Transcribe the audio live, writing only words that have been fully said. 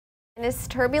Is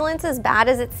turbulence as bad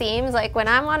as it seems? Like when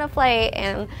I'm on a flight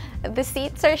and the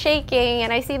seats are shaking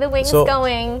and I see the wings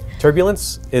going.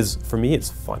 Turbulence is, for me, it's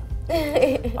fun.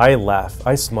 I laugh,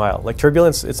 I smile. Like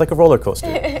turbulence, it's like a roller coaster.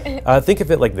 Think of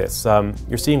it like this.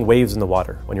 You're seeing waves in the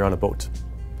water when you're on a boat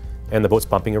and the boat's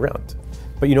bumping around.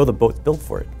 But you know the boat's built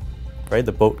for it, right?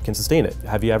 The boat can sustain it.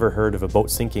 Have you ever heard of a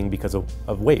boat sinking because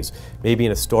of waves? Maybe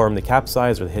in a storm they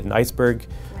capsize or they hit an iceberg,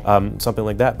 something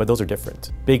like that, but those are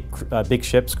different. Big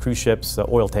ships, cruise ships,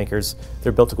 oil tankers,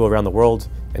 they're built to go around the world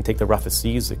and take the roughest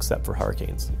seas except for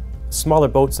hurricanes. Smaller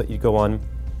boats that you go on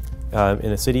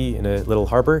in a city, in a little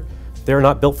harbor, they're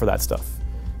not built for that stuff.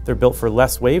 They're built for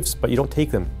less waves, but you don't take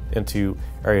them into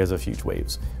areas of huge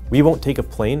waves. We won't take a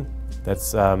plane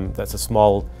that's a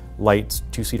small, light,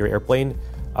 two-seater airplane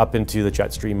up into the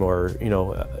jet stream or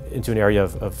into an area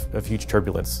of huge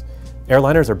turbulence.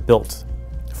 Airliners are built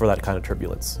for that kind of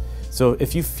turbulence. So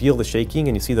if you feel the shaking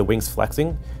and you see the wings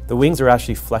flexing, the wings are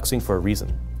actually flexing for a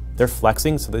reason. They're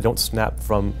flexing so they don't snap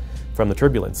from the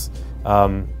turbulence.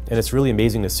 And it's really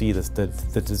amazing to see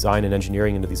the design and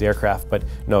engineering into these aircraft. But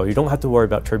no, you don't have to worry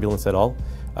about turbulence at all.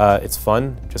 It's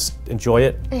fun. Just enjoy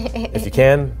it if you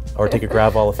can, or take a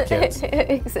grab all if you can't.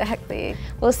 Exactly.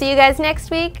 We'll see you guys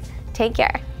next week. Take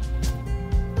care.